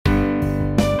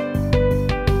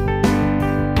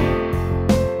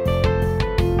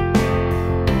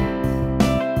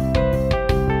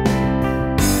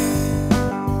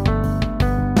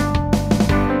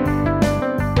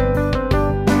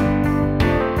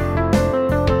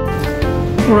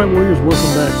Alright warriors,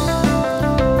 welcome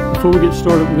back. Before we get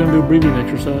started, we're going to do a breathing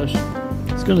exercise.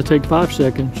 It's going to take 5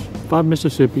 seconds, 5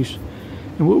 Mississippis.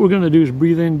 And what we're going to do is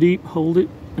breathe in deep, hold it,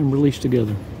 and release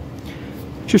together.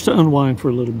 Just to unwind for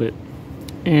a little bit.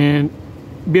 And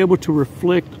be able to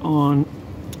reflect on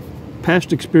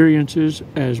past experiences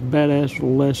as badass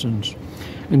lessons.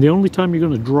 And the only time you're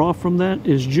going to draw from that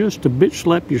is just to bitch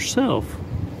slap yourself.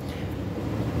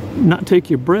 Not take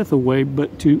your breath away,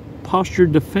 but to posture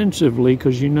defensively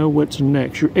because you know what's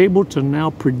next. You're able to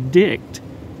now predict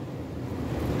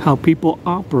how people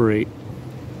operate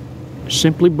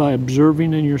simply by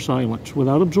observing in your silence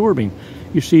without absorbing.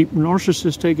 You see,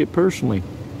 narcissists take it personally.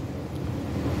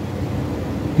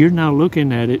 You're now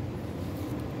looking at it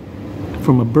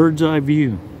from a bird's eye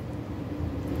view.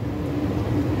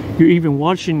 You're even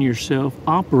watching yourself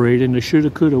operate in the shoulda,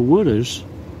 coulda, wouldas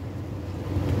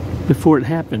before it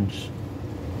happens.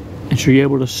 And so you're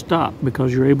able to stop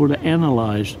because you're able to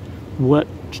analyze what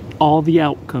all the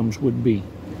outcomes would be.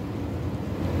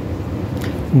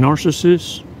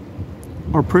 Narcissists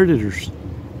are predators.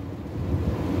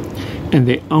 And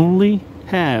they only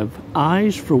have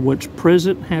eyes for what's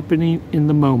present happening in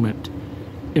the moment.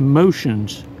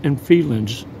 Emotions and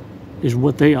feelings is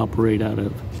what they operate out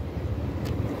of.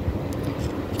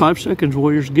 5 seconds,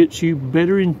 warriors, gets you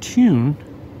better in tune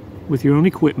with your own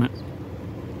equipment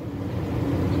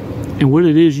and what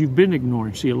it is you've been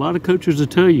ignoring. See, a lot of coaches will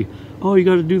tell you, oh, you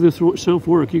got to do the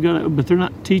self-work, but they're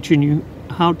not teaching you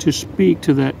how to speak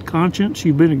to that conscience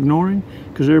you've been ignoring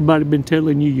because everybody's been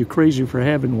telling you you're crazy for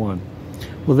having one.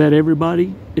 Well, that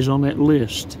everybody is on that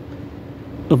list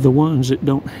of the ones that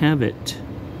don't have it.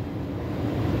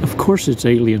 Of course it's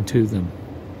alien to them.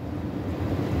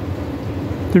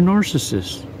 They're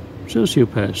narcissists,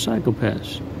 sociopaths,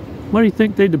 psychopaths. Why do you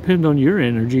think they depend on your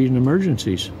energy in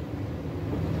emergencies?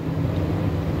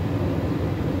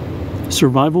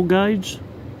 Survival guides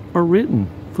are written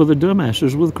for the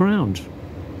dumbasses with crowns.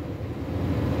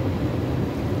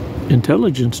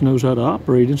 Intelligence knows how to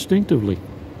operate instinctively.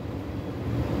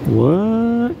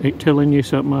 What? Ain't telling you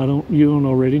something you don't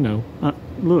already know.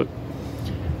 Look,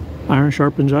 iron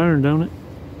sharpens iron, don't it?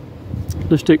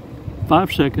 Let's take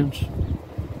 5 seconds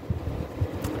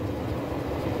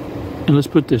and let's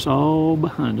put this all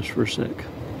behind us for a sec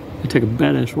and take a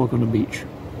badass walk on the beach.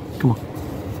 Come on.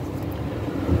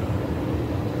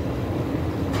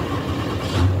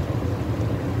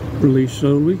 Release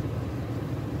slowly.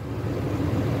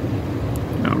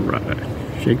 All right,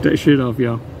 shake that shit off,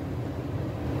 y'all.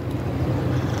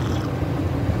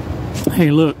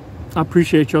 Hey, look, I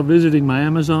appreciate y'all visiting my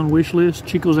Amazon wish list,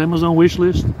 Chico's Amazon wish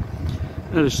list.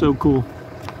 That is so cool.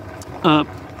 I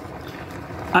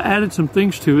added some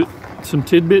things to it, some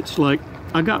tidbits, like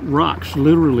I got rocks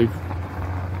literally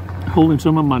holding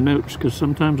some of my notes because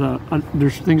sometimes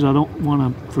there's things I don't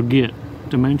want to forget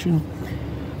to mention.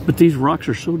 But these rocks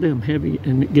are so damn heavy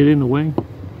and get in the way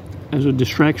as a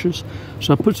distraction.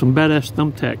 So I put some badass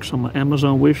thumbtacks on my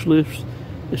Amazon wish list.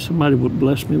 If somebody would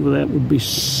bless me with that, would be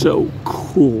so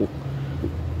cool.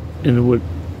 And it would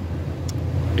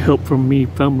help from me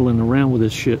fumbling around with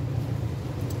this shit.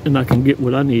 And I can get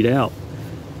what I need out.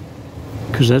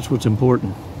 Because that's what's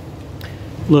important.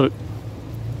 Look,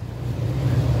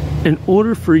 in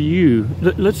order for you,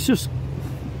 let's just,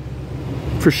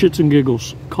 for shits and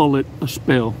giggles, call it a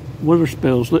spell. What are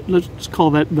spells? Let's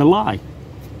call that the lie.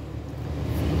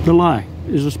 The lie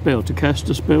is a spell. To cast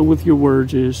a spell with your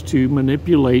words is to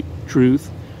manipulate truth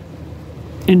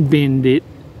and bend it,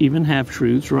 even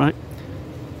half-truths, right?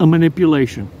 A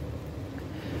manipulation.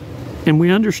 And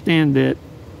we understand that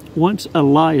once a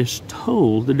lie is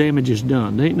told, the damage is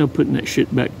done. There ain't no putting that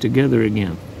shit back together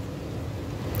again.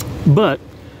 But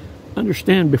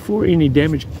understand, before any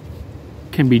damage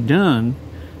can be done,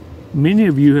 many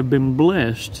of you have been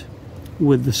blessed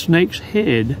with the snake's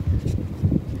head,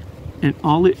 and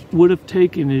all it would have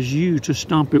taken is you to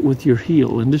stomp it with your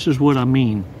heel. And this is what I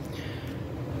mean.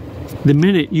 The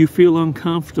minute you feel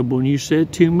uncomfortable and you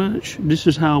said too much, this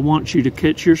is how I want you to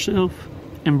catch yourself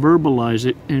and verbalize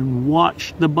it and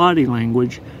watch the body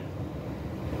language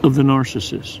of the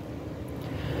narcissist.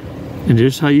 And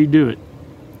this is how you do it.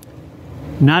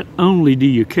 Not only do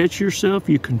you catch yourself,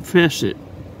 you confess it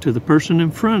to the person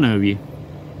in front of you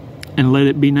and let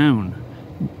it be known.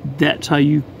 That's how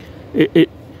you this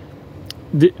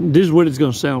is what it's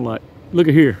going to sound like. Look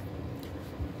at here.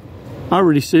 I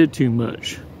already said too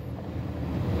much,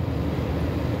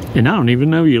 and I don't even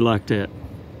know you like that.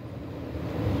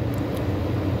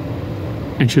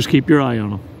 And just keep your eye on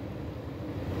them.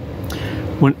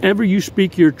 Whenever you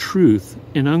speak your truth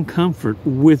in uncomfort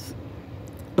with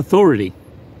authority,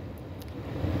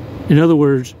 in other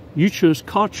words, You just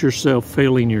caught yourself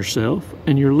failing yourself,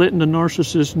 and you're letting the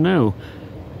narcissist know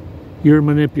you're a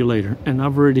manipulator, and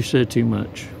I've already said too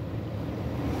much.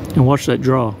 And watch that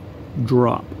drop.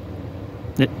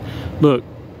 Look,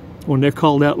 when they're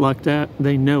called out like that,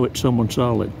 they know it's someone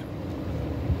solid.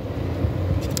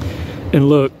 And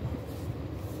look,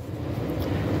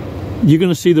 you're going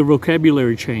to see the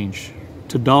vocabulary change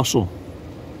to docile,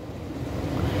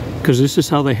 because this is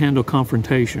how they handle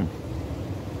confrontation.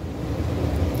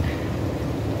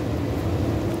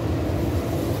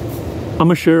 I'm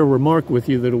going to share a remark with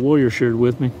you that a warrior shared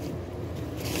with me.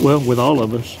 Well, with all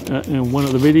of us in one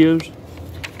of the videos.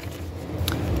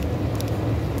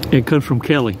 It comes from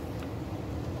Kelly.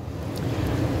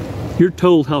 You're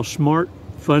told how smart,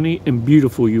 funny, and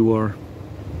beautiful you are.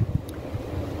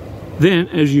 Then,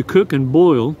 as you cook and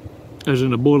boil, as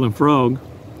in a boiling frog,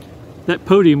 that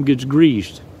podium gets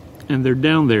greased, and they're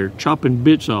down there chopping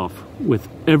bits off with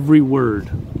every word.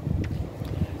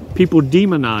 People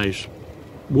demonize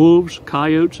wolves,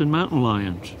 coyotes, and mountain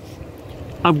lions.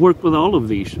 I've worked with all of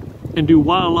these and do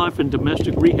wildlife and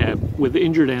domestic rehab with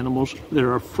injured animals that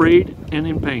are afraid and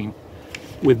in pain,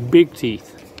 with big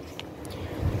teeth.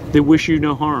 They wish you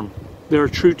no harm. They are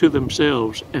true to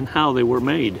themselves and how they were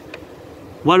made.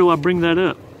 Why do I bring that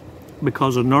up?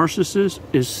 Because a narcissist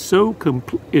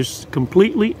is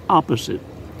completely opposite.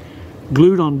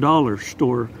 Glued on dollar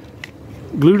store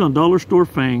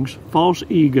fangs, false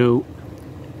ego,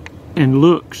 and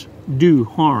looks do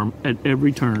harm at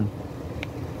every turn.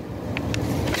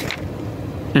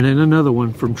 And then another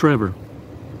one from Trevor.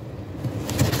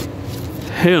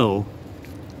 Hell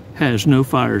has no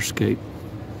fire escape.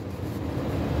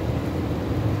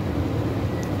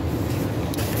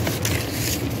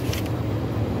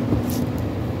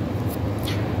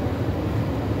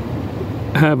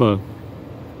 I have a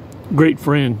great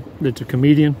friend that's a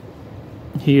comedian.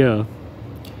 Him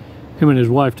and his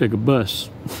wife take a bus.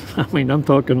 I mean, I'm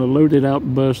talking a loaded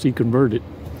out bus he converted.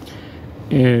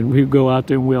 And we go out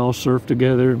there and we all surf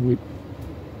together and we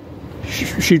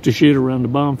shoot the shit around the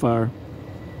bonfire.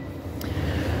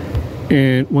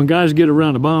 And when guys get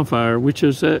around the bonfire, which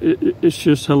is, it's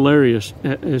just hilarious.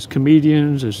 As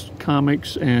comedians, as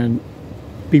comics, and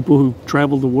people who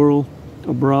travel the world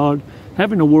abroad,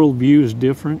 having a world view is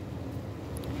different.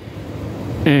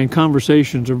 And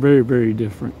conversations are very, very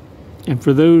different. And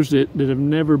for those that have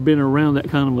never been around that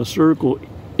kind of a circle,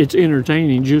 it's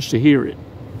entertaining just to hear it.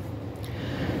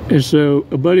 And so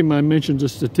a buddy of mine mentions a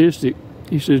statistic.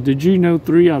 He says, did you know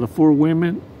 3 out of 4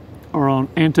 women are on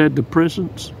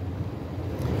antidepressants?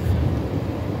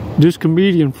 This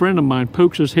comedian friend of mine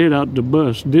pokes his head out the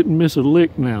bus, didn't miss a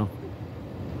lick now.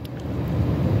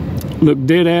 Looked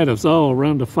dead at us all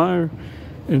around the fire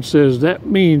and says, that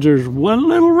means there's one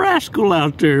little rascal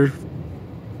out there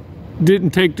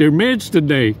didn't take their meds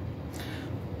today.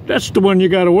 That's the one you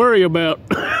got to worry about.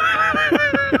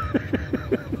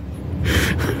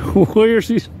 Where's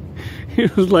he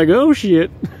was like, oh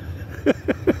shit.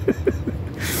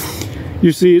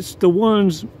 You see, it's the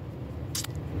ones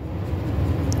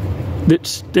that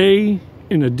stay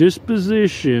in a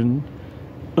disposition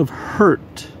of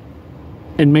hurt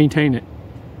and maintain it.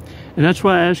 And that's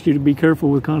why I ask you to be careful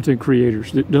with content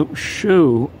creators that don't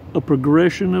show a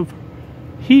progression of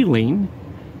healing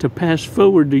to pass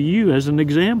forward to you as an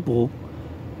example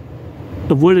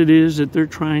of what it is that they're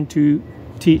trying to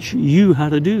teach you how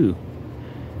to do.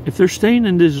 If they're staying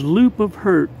in this loop of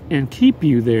hurt and keep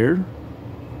you there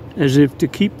as if to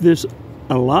keep this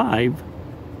alive,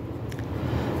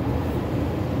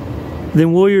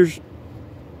 then warriors,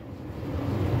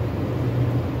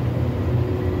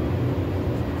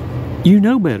 you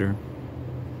know better.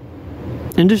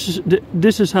 And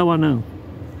this is how I know.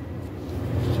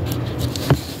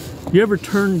 You ever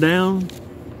turn down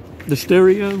the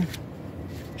stereo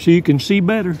so you can see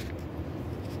better?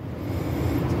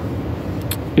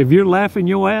 If you're laughing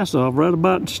your ass off right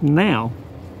about now,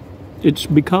 it's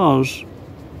because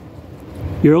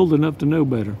you're old enough to know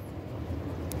better.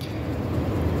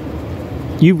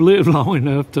 You've lived long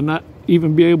enough to not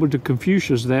even be able to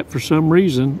Confucius that for some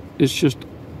reason. It's just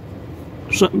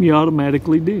something you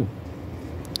automatically do.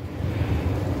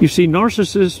 You see,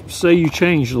 narcissists say you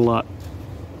changed a lot.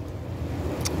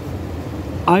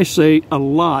 I say a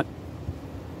lot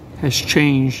has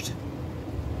changed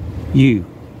you.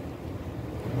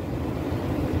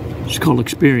 It's called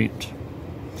experience.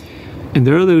 And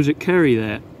there are those that carry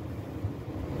that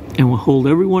and will hold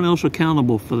everyone else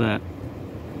accountable for that.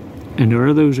 And there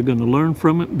are those that are going to learn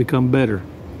from it, become better,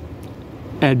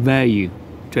 add value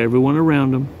to everyone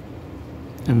around them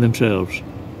and themselves.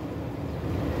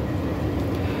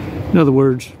 In other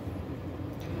words,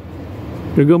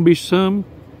 there are going to be some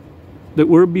that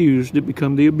were abused that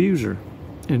become the abuser.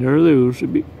 And there are those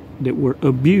that were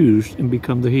abused and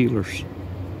become the healers.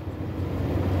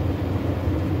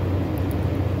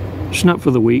 It's not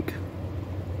for the weak.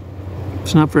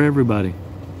 It's not for everybody.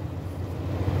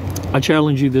 I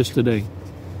challenge you this today.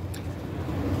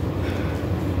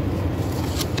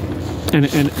 And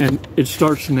it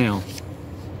starts now.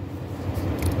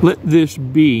 Let this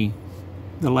be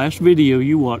the last video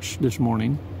you watched this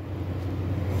morning.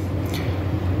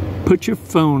 Put your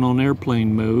phone on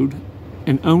airplane mode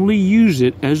and only use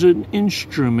it as an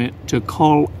instrument to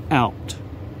call out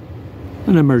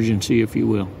an emergency, if you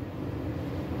will.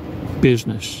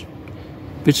 Business.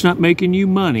 If it's not making you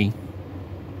money,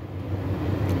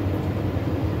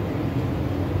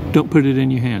 don't put it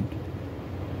in your hand.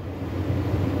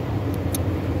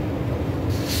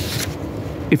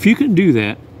 If you can do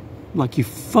that, like you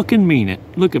fucking mean it,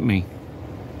 look at me.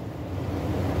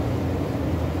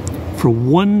 For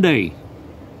one day,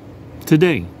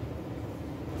 today,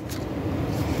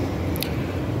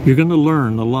 you're going to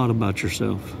learn a lot about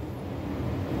yourself.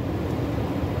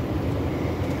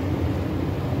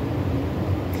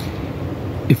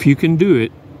 If you can do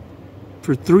it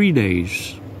for 3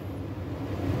 days,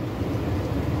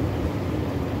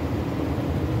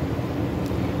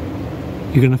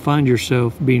 you're going to find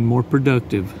yourself being more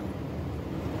productive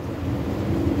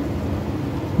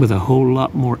with a whole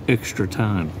lot more extra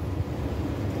time.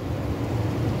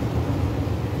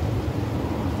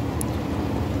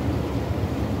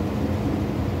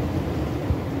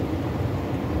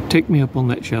 Take me up on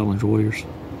that challenge, warriors.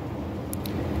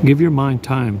 Give your mind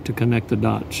time to connect the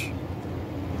dots.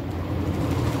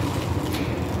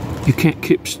 You can't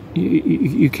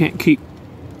keep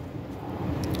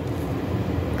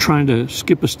trying to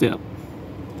skip a step.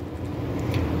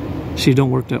 See, it don't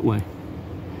work that way.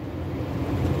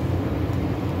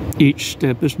 Each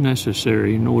step is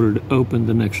necessary in order to open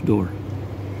the next door.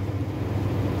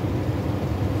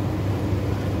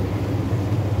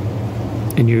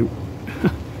 And you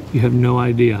have no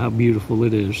idea how beautiful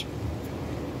it is.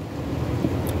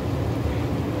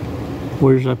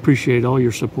 Warriors, I appreciate all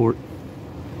your support.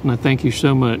 And I thank you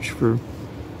so much for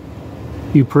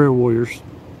you prayer warriors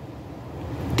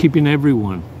keeping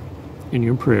everyone in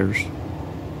your prayers.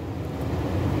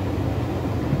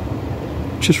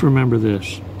 Just remember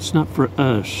this. It's not for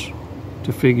us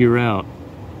to figure out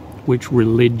which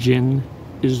religion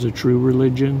is the true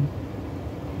religion.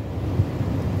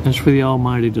 That's for the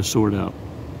Almighty to sort out.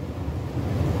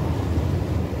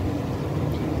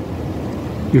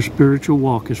 Your spiritual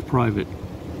walk is private.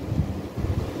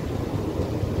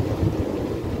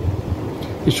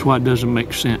 It's why it doesn't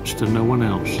make sense to no one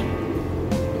else.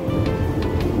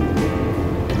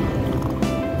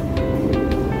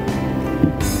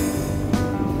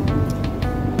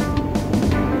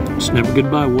 It's never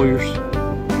goodbye, warriors.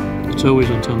 It's always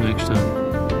until next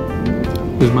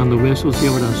time. Les mando besos y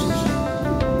abrazos.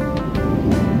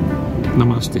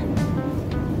 Namaste.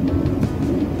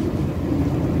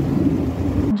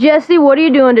 Jesse, what are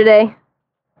you doing today?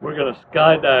 We're gonna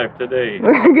skydive today.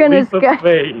 We're gonna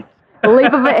skydive.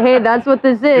 Leap of faith. Hey, that's what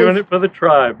this is. Doing it for the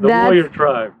tribe, the warrior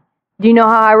tribe. Do you know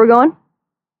how high we're going?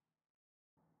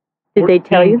 Did they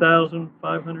tell you?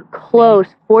 14,500 feet.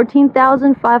 Close.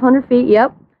 14,500 feet,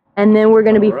 yep. And then we're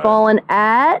going to be falling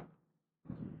at...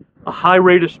 a high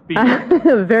rate of speed.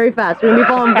 Very fast. We're going to be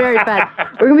falling very fast.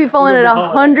 We're going to be falling at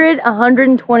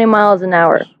 120 miles an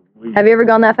hour. Sweet. Have you ever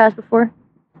gone that fast before?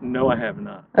 No, I have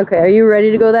not. Okay, are you ready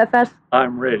to go that fast?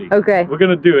 I'm ready. Okay. We're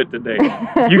gonna do it today.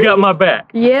 You got my back.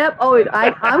 Yep. Oh,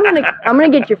 I'm gonna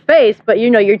get your face, but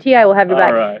you know your TI will have your back.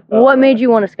 All right. What made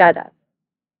you want to skydive?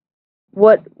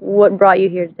 What brought you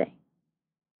here today?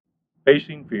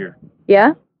 Facing fear. Yeah?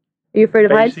 Are you afraid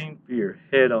of heights? Facing fear,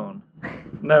 head on.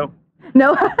 No.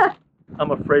 No. I'm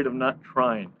afraid of not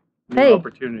trying new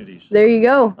opportunities. There you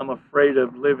go. I'm afraid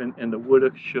of living in the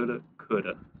woulda, shoulda,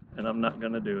 coulda, and I'm not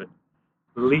gonna do it.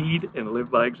 Lead and live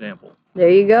by example. There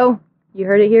you go. You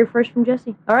heard it here first from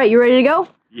Jesse. All right, you ready to go?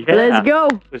 Yeah. Let's go.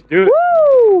 Let's do it.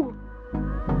 Woo!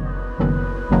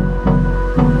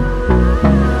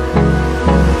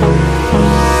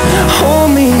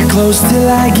 Hold me close till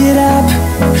I get up.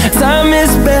 Time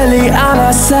is barely on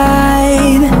our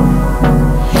side.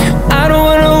 I don't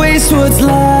wanna waste what's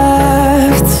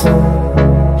left.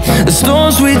 The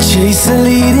storms we chase are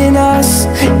leading us,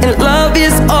 and love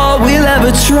is all we'll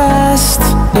ever trust.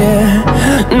 Yeah,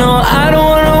 no, I don't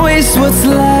wanna waste what's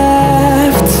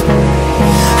left.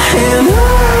 And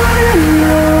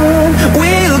on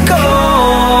we'll go,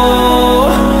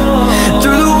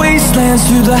 through the wastelands,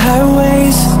 through the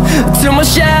highways, till my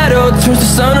shadow turns to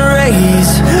sun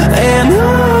rays. And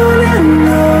on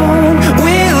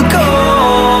we'll go.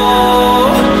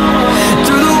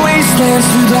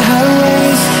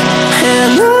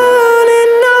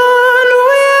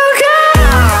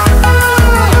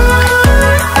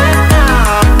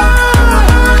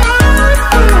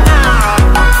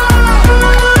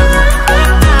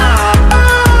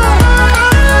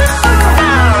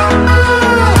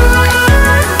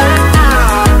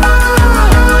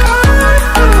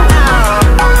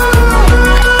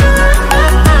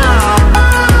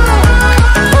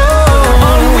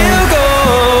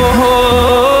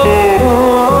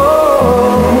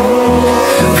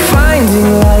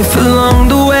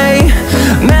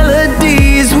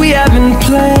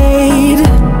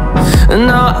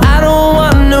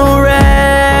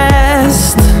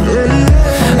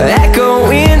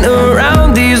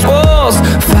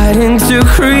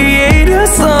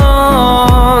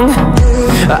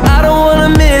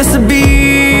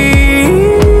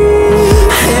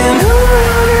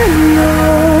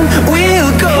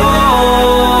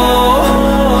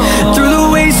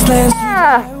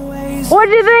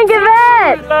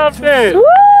 Narcissist. Woo!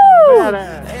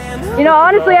 Badass. You know,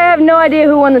 honestly, I have no idea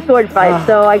who won the sword fight,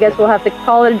 so I guess we'll have to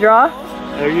call it a draw.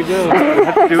 There you go. We'll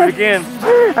have to do it again.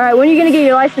 All right, when are you gonna get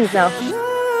your license now?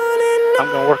 I'm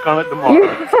gonna work on it tomorrow.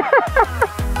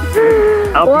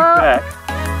 I'll be back.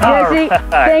 Jesse,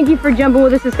 thank you for jumping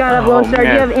with us to Skydive Lone Star.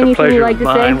 Do you have anything you'd like to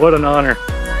say? What an honor.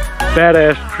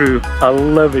 Badass crew. I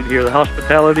love it here. The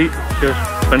hospitality is just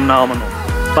phenomenal.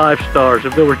 5 stars.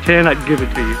 If there were 10, I'd give it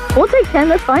to you. We'll take 10,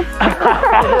 that's fine.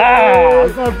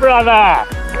 My brother.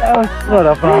 What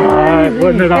a vibe.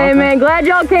 Wasn't it awesome? Hey man, glad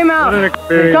y'all came out. What an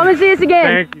experience. Come and see us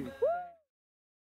again. Thank you.